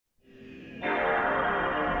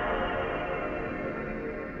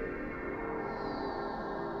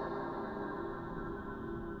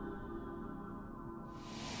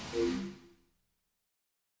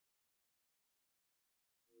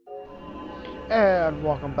And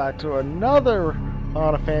welcome back to another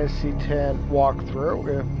Final Fantasy X walkthrough.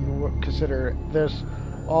 If you consider this,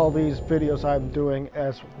 all these videos I'm doing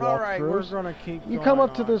as walkthroughs. Alright, we're gonna keep You going come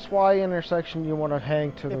up to on. this Y intersection, you want to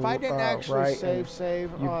hang to the If I didn't actually right,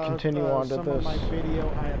 save you continue on to some this. of my video,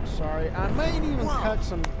 I am sorry. I might even cut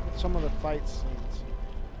some of the fight scenes.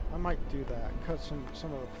 I might do that. Cut some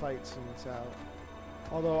of the fight scenes out.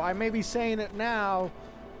 Although I may be saying it now,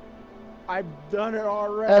 I've done it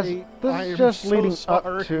already. This is just leading up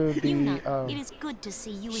to the. It is good to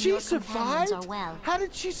see you and She your survived? companions are well. How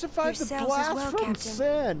did she survive the Yourselves blast as well, from Captain.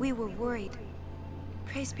 Sin? We were worried.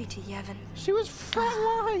 Praise be to Yevon. She was front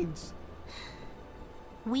lines.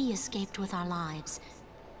 We escaped with our lives,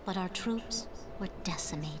 but our troops were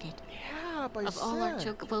decimated. Yeah, by Of all our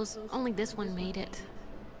chocobos, only this one made it.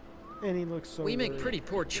 And he looks so We make worried. pretty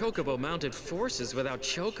poor chocobo-mounted forces without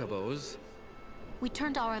chocobos. We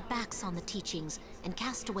turned our backs on the teachings and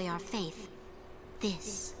cast away our faith.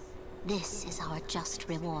 This is our just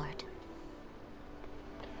reward.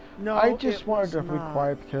 No, I just it wanted was to be not.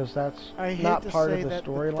 quiet because that's I hate not to part of say the that,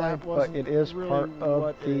 storyline, that but it is wasn't part really of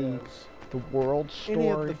what it the is. world Any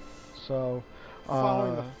of story. the So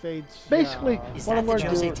following the fates. basically, yeah. Is what that I'm the going to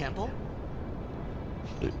Jose do. Temple?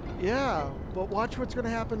 Yeah, but watch what's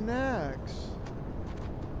gonna happen next.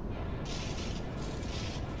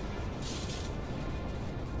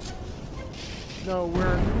 No,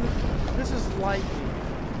 this is lightning.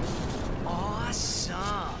 Awesome.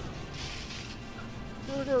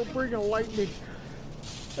 We're gonna bring a lightning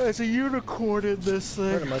as a unicorn in this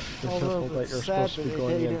thing. Pretty much the Although temple that it's you're sad supposed to be that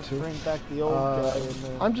going they didn't into. bring back the old guy in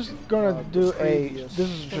the, I'm just gonna do previous. this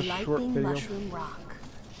is The just a short lightning video. mushroom rock.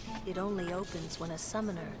 It only opens when a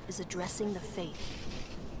summoner is addressing the faith.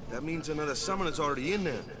 That means another summoner's already in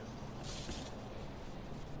there.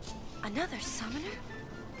 Another summoner?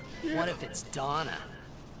 What if it's Donna?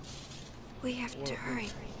 We have to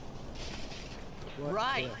hurry.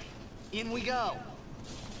 Right. In we go.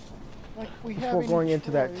 Like we Before have going any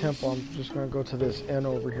into that choice. temple, I'm just gonna go to this inn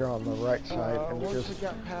over here on the right side and Once we just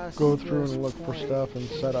got past go through this and look for point, stuff and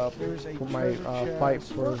set up there's a for my treasure fight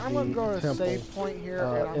chest. for I'm gonna go to the a temple save point here, and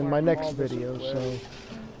I'm in gonna my next call this a video. quit. So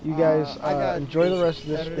you guys I got enjoy the rest of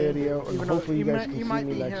this editing, video, and even though hopefully you guys can you see might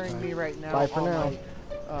me be next hearing time. me right now Bye for on now.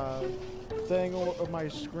 My, thing of my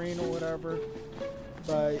screen or whatever,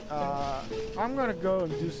 but I'm gonna go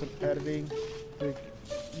and do some editing, like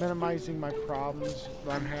minimizing my problems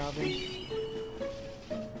that I'm having.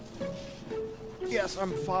 Yes,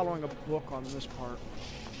 I'm following a book on this part.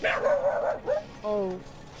 Oh,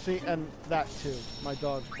 see, and that too. My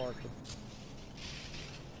dog's barking.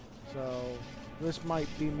 So this might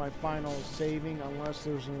be my final saving, unless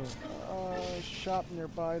there's a shop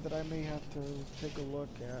nearby that I may have to take a look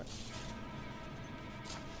at.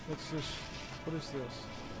 What's this? What is this?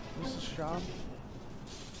 Is this a shop?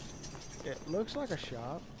 It looks like a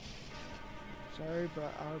shop. Sorry,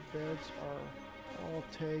 but our beds are all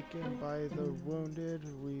taken by the wounded.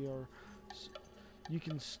 You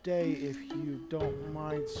can stay if you don't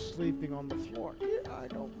mind sleeping on the floor. Yeah, I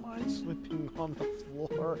don't mind sleeping on the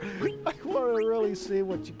floor. I want to really see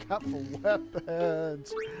what you got for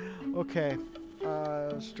weapons. Okay,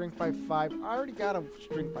 strength by 5. I already got a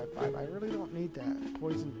strength by 5. I really don't need that.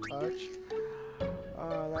 Poison touch.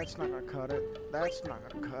 That's not gonna cut it. That's not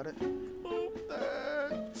gonna cut it.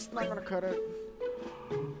 That's not gonna cut it.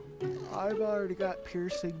 I've already got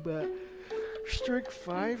piercing, but strength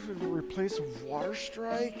 5 and replace with water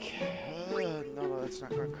strike. No, that's not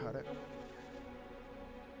gonna cut it.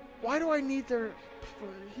 Why do I need their?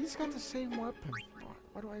 He's got the same weapon.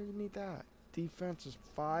 Why do I need that? Defense is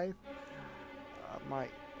 5.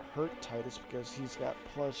 Might hurt Titus because he's got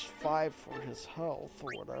 +5 for his health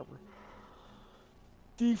or whatever.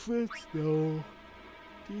 Defense, no.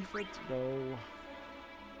 Defense, no.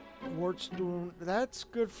 Wart's doing. That's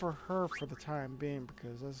good for her for the time being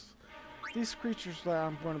because these creatures that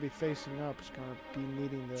I'm going to be facing up is going to be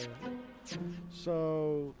needing the.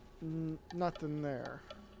 So nothing there.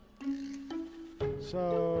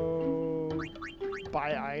 So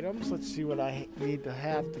buy items. Let's see what I need to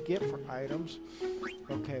have to get for items.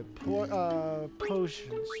 Okay,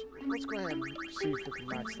 potions. Let's go ahead and see if we can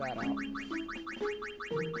max that out.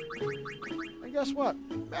 And guess what?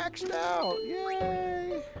 Maxed out!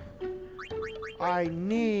 Yay! I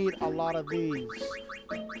need a lot of these.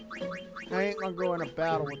 I ain't gonna go in a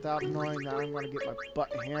battle without knowing that I'm gonna get my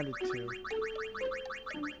butt handed to.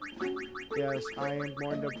 Yes, I am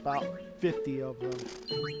going to about 50 of them.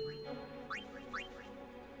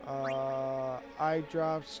 Eye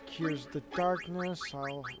drops cures the darkness.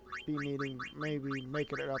 I'll be needing maybe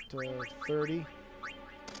making it up to 30.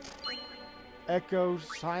 Echo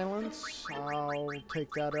Silence, I'll take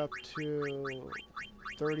that up to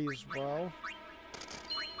 30 as well.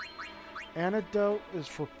 Antidote is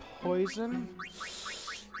for poison.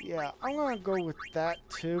 Yeah, I'm gonna go with that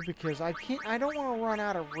too because I don't want to run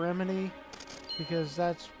out of remedy because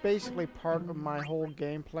that's basically part of my whole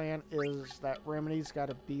game plan is that remedy's got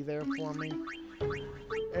to be there for me.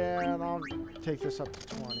 And I'll take this up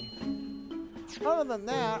to 20. Other than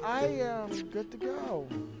that, I am good to go.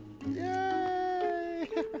 Yay!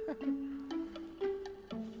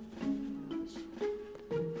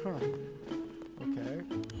 Huh. Okay.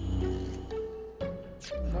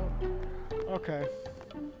 No. Okay.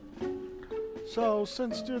 So,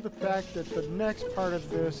 since due to the fact that the next part of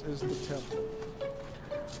this is the temple,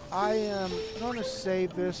 I am going to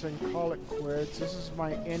save this and call it quits. This is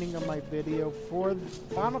my ending of my video for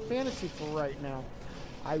Final Fantasy for right now.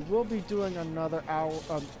 I will be doing another hour.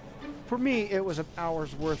 For me, it was an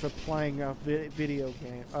hour's worth of playing a video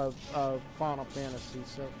game of Final Fantasy.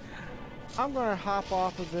 So, I'm going to hop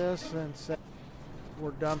off of this and say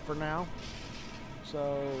we're done for now.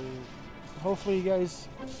 So, hopefully you guys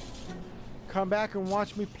come back and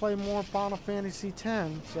watch me play more Final Fantasy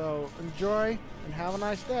X. So enjoy and have a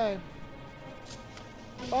nice day.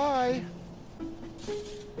 Bye.